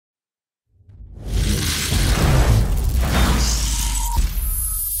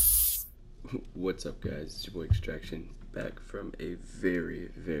What's up, guys? It's your boy Extraction, back from a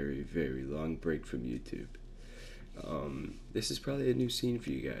very long break from YouTube. This is probably a new scene for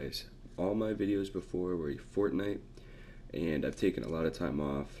you guys. All my videos before were Fortnite, and I've taken a lot of time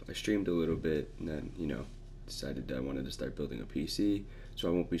off. I streamed a little bit, and then, decided I wanted to start building a PC, so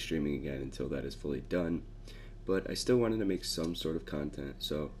I won't be streaming again until that is fully done. But I still wanted to make some sort of content,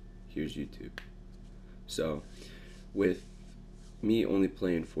 so here's YouTube. So, with me only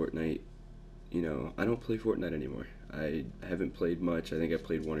playing Fortnite, I don't play Fortnite anymore. I haven't played much. I think I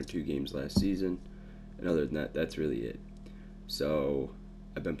played 1 or 2 games last season, and other than that, that's really it. So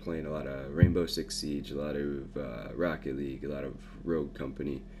I've been playing a lot of Rainbow Six Siege, a lot of Rocket League, a lot of Rogue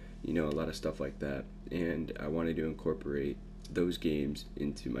Company, a lot of stuff like that. And I wanted to incorporate those games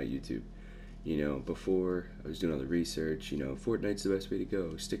into my YouTube. Before I was doing all the research, Fortnite's the best way to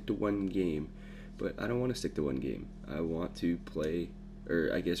go. Stick to one game. But I don't want to stick to one game. I want to play,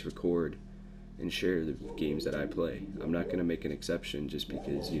 or I guess record and share the games that I play. I'm not going to make an exception just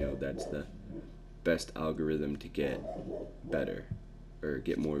because, that's the best algorithm to get better or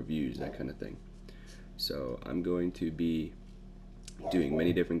get more views, that kind of thing. So I'm going to be doing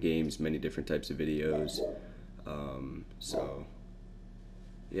many different games, many different types of videos.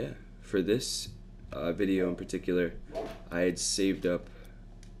 For this video in particular, I had saved up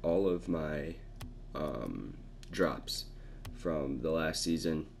all of my drops from the last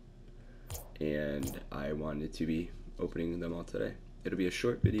season, and I wanted to be opening them all today. It'll be a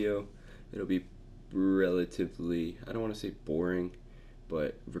short video. It'll be relatively, I don't want to say boring,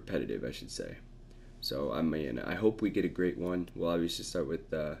 but repetitive, I should say. So I hope we get a great one. We'll obviously start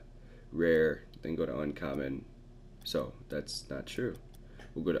with rare, then go to uncommon. So that's not true.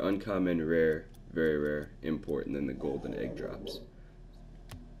 We'll go to uncommon, rare, very rare, import, and then the golden egg drops.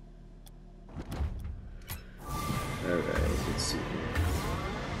 Alright, let's see here.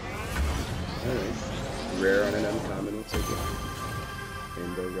 Alright, rare on an uncommon, we'll take it.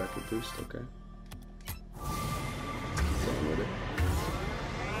 Rainbow rocket boost, okay. Keep going with it.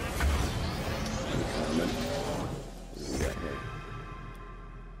 Uncommon. What do we got here?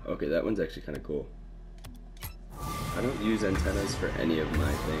 Okay, that one's actually kind of cool. I don't use antennas for any of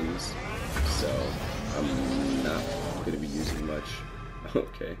my things, so I'm not going to be using much.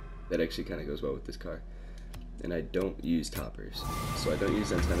 Okay, that actually kind of goes well with this car. And I don't use toppers. So I don't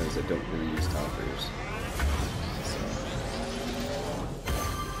use antennas, I don't really use toppers. So,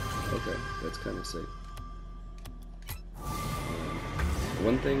 okay, that's kind of sick. The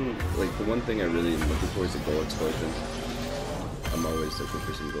one thing I really am looking for is a goal explosion. I'm always looking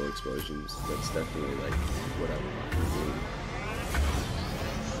for some goal explosions. That's definitely like what I want in the game.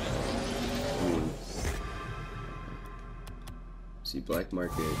 See, black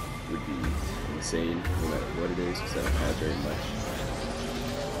market would be insane no matter what it is, because I don't have very much.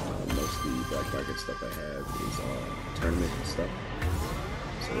 Most of the black market stuff I have is all tournament stuff.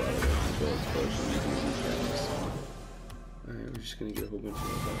 So a lot of the goal explosion, you can use those. Alright, we're just gonna get a whole bunch of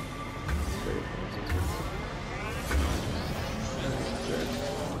very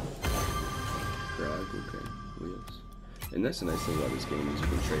Grog, okay, wheels. And that's the nice thing about this game is you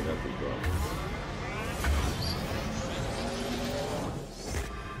can trade up as well.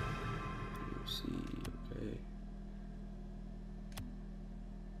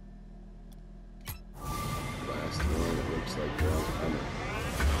 Like they're all coming.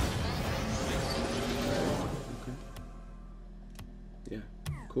 Okay. Yeah,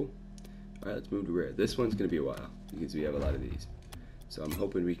 cool. Alright, let's move to rare. This one's gonna be a while because we have a lot of these. So I'm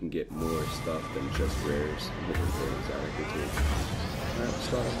hoping we can get more stuff than just rares. I'm hoping for an exotic or two. Alright, we'll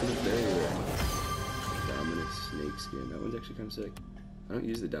start off with a very rare. Dominus snake skin. That one's actually kind of sick. I don't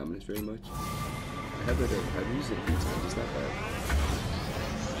use the Dominus very much. I've used it a few times, it's not bad.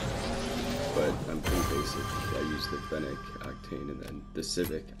 But I'm pretty basic. I use the Fennec, Octane, and then the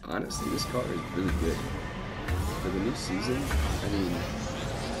Civic. Honestly, this car is really good. For the new season,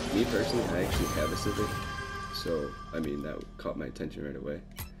 me personally, I actually have a Civic. So, that caught my attention right away.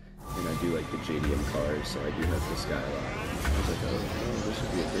 And I do like the JDM cars, so I do have the Skyline. I was like, oh no, this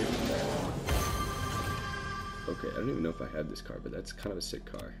would be a great one there. Okay, I don't even know if I have this car, but that's kind of a sick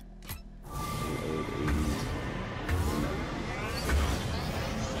car. An old 80s.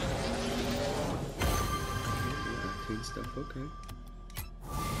 Stuff, okay.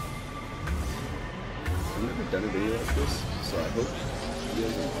 I've never done a video like this, so I hope you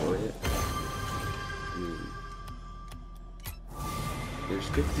guys enjoy it. There's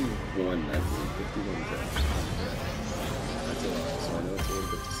 51, I believe, 51 drops on the graph. That's a lot, so I know it's a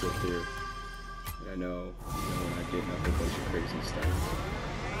little bit to sit through. And I know, we're not getting up a bunch of crazy stuff.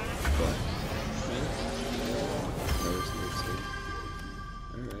 But, another snake skin.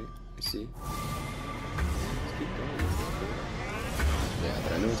 Alright, I see.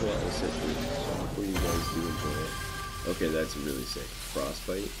 know it's a lot to sit through, so hopefully you guys do enjoy it. Okay, that's really sick.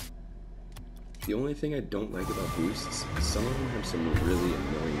 Frostbite. The only thing I don't like about boosts is some of them have some really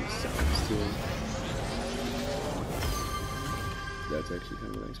annoying sounds to them. That's actually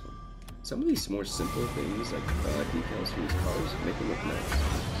kind of a nice one. Some of these more simple things, like decals for these cars, make them look nice.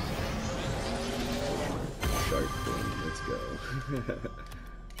 Shark fin, let's go.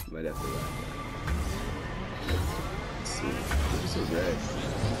 Might have to rock that. Let's see. Where's the red?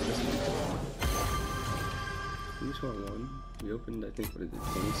 We just want one. We opened, I think, what is it,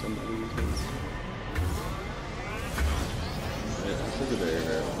 20 some of these ones? I'll take a very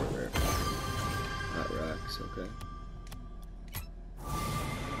rare over rare. Hot rocks, okay.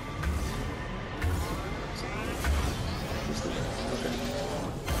 Just a rare. Okay.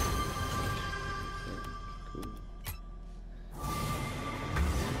 Cool.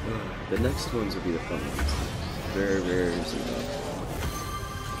 The next ones will be the fun ones. Very rares and up.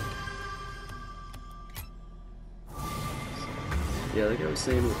 Yeah, like I was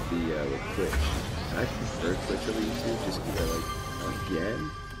saying with the with Twitch, I prefer Twitch over YouTube just because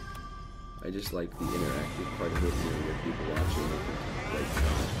I just like the interactive part of it. You know, you have people watching, they can like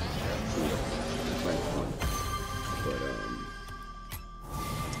chat, you know, I find it fun. But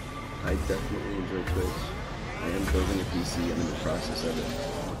I definitely enjoy Twitch. I am building a PC. I'm in the process of it.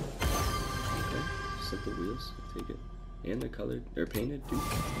 Okay, simple wheels. I'll take it, and they're colored or painted, dude.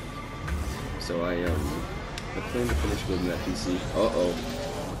 So I plan to finish building that PC. Uh-oh.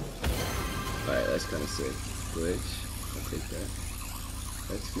 Alright, that's kind of sick. Glitch. I'll take that.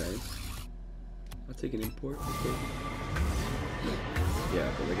 That's nice. I'll take an import. I'll take it.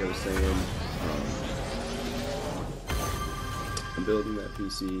 Yeah, but like I was saying, I'm building that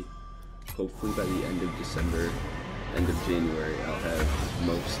PC. Hopefully by the end of December, end of January, I'll have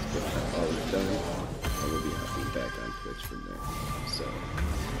most, if not all of it done. I will be hopping back on Twitch from there. So,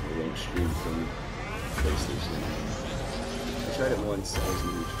 I won't stream from PlayStation anymore. I tried it once, I was a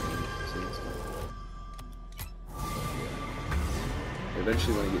huge fan, so that's fine. Yeah.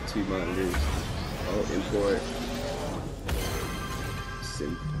 Eventually when I get 2 monitors, I'll import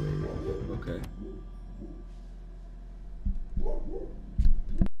Synthwave. Okay.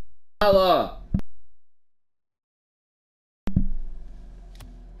 Allah!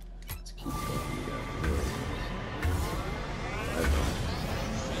 Let's keep going. We got rares. 5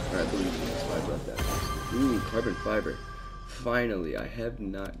 left. Or I believe there's 5 left after this. Ooh, carbon fiber. Finally, I have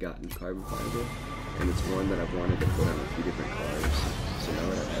not gotten carbon fiber, and it's one that I've wanted to put on a few different cars. So now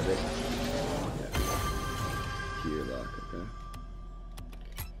that I have it, I'm happy. Gear lock, okay.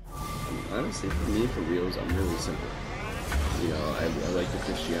 And honestly, for me, for wheels, I'm really simple. You know, I like the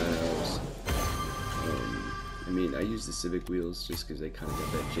Cristianos. I mean, I use the Civic wheels just because they kind of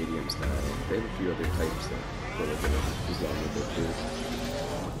got that JDM style. They have a few other types that go with it, as long with it too.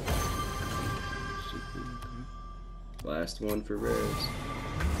 Last one for rares.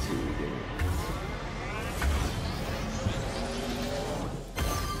 Let's see what we get.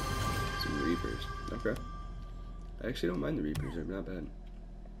 Some Reapers. Okay. I actually don't mind the Reapers, they're not bad.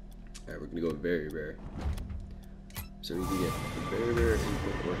 Alright, we're gonna go very rare. So we can get a very rare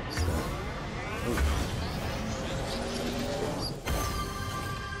input or stuff. Oh.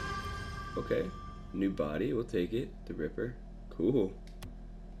 Okay. New body, we'll take it. The Ripper. Cool.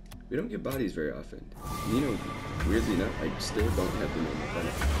 We don't get bodies very often. You know, weirdly enough, I still don't have the normal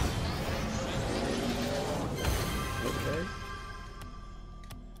Fennec. Okay.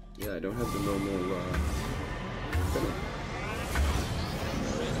 Yeah, I don't have the normal Fennec.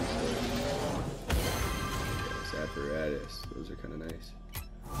 Yes, apparatus. Those are kind of nice.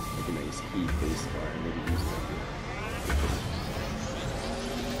 Like a nice heat-based car. Maybe use that.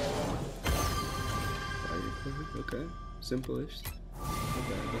 Okay. Simple-ish. Not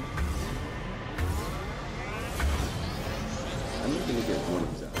bad, though. I'm looking to get one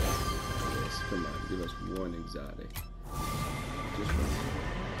exotic. Yes, come on, give us one exotic. Just one.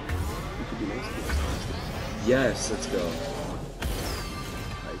 It could be nice to get us next. Yes, let's go.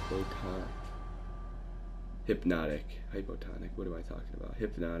 Hypnotic. Hypotonic. What am I talking about?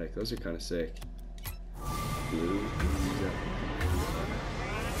 Hypnotic. Those are kind of sick. Blue.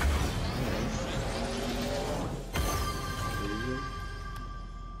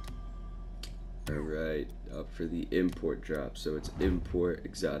 Alright, up for the import drop. So it's import,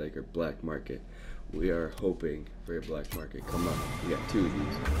 exotic, or black market. We are hoping for a black market. Come on, we got 2 of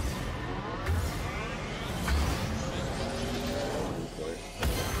these. Import.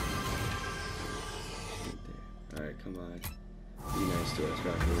 Alright, come on. Be nice to us,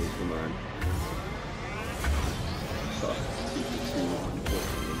 Rocket League. Come on. Oh, 2 for 2.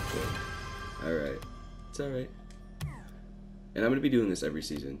 Import. Alright. It's alright. And I'm going to be doing this every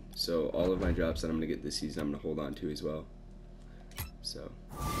season. So all of my drops that I'm going to get this season, I'm going to hold on to as well. So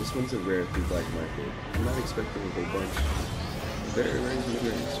this one's a rare through Black Market. I'm not expecting a whole bunch. Very rare is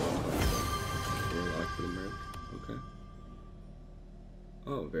mid-range, so I'm fine. Warlock for the Merc. Okay.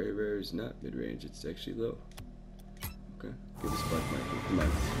 Oh, very rare is not mid-range. It's actually low. Okay. Give us Black Market. Come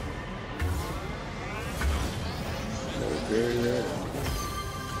on. That was very rare.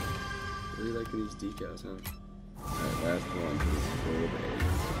 Really liking these decals, huh? Alright, last one. Gold A.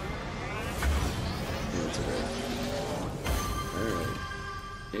 Yeah, it's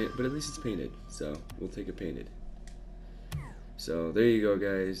alright. But at least it's painted, so we'll take it painted. So there you go,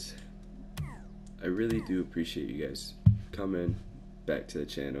 guys. I really do appreciate you guys coming back to the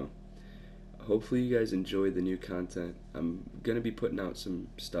channel. Hopefully you guys enjoy the new content. I'm gonna be putting out some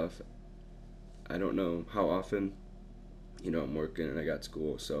stuff. I don't know how often. You know, I'm working and I got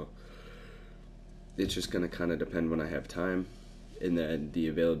school, so it's just gonna kind of depend when I have time, and then the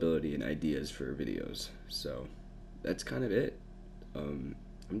availability and ideas for videos. So that's kind of it. I'm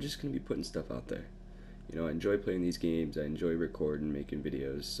just gonna be putting stuff out there. You know, I enjoy playing these games. I enjoy recording, making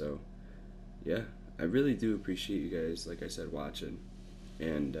videos. So yeah, I really do appreciate you guys, like I said, watching.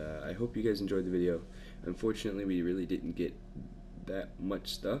 And I hope you guys enjoyed the video. Unfortunately, we really didn't get that much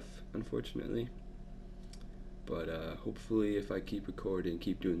stuff, unfortunately. But hopefully, if I keep recording,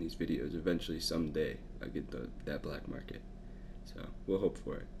 keep doing these videos, eventually someday I get that Black Market. So we'll hope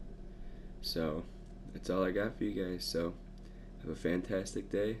for it. So that's all I got for you guys. So have a fantastic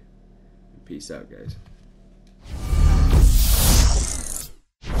day. And peace out, guys.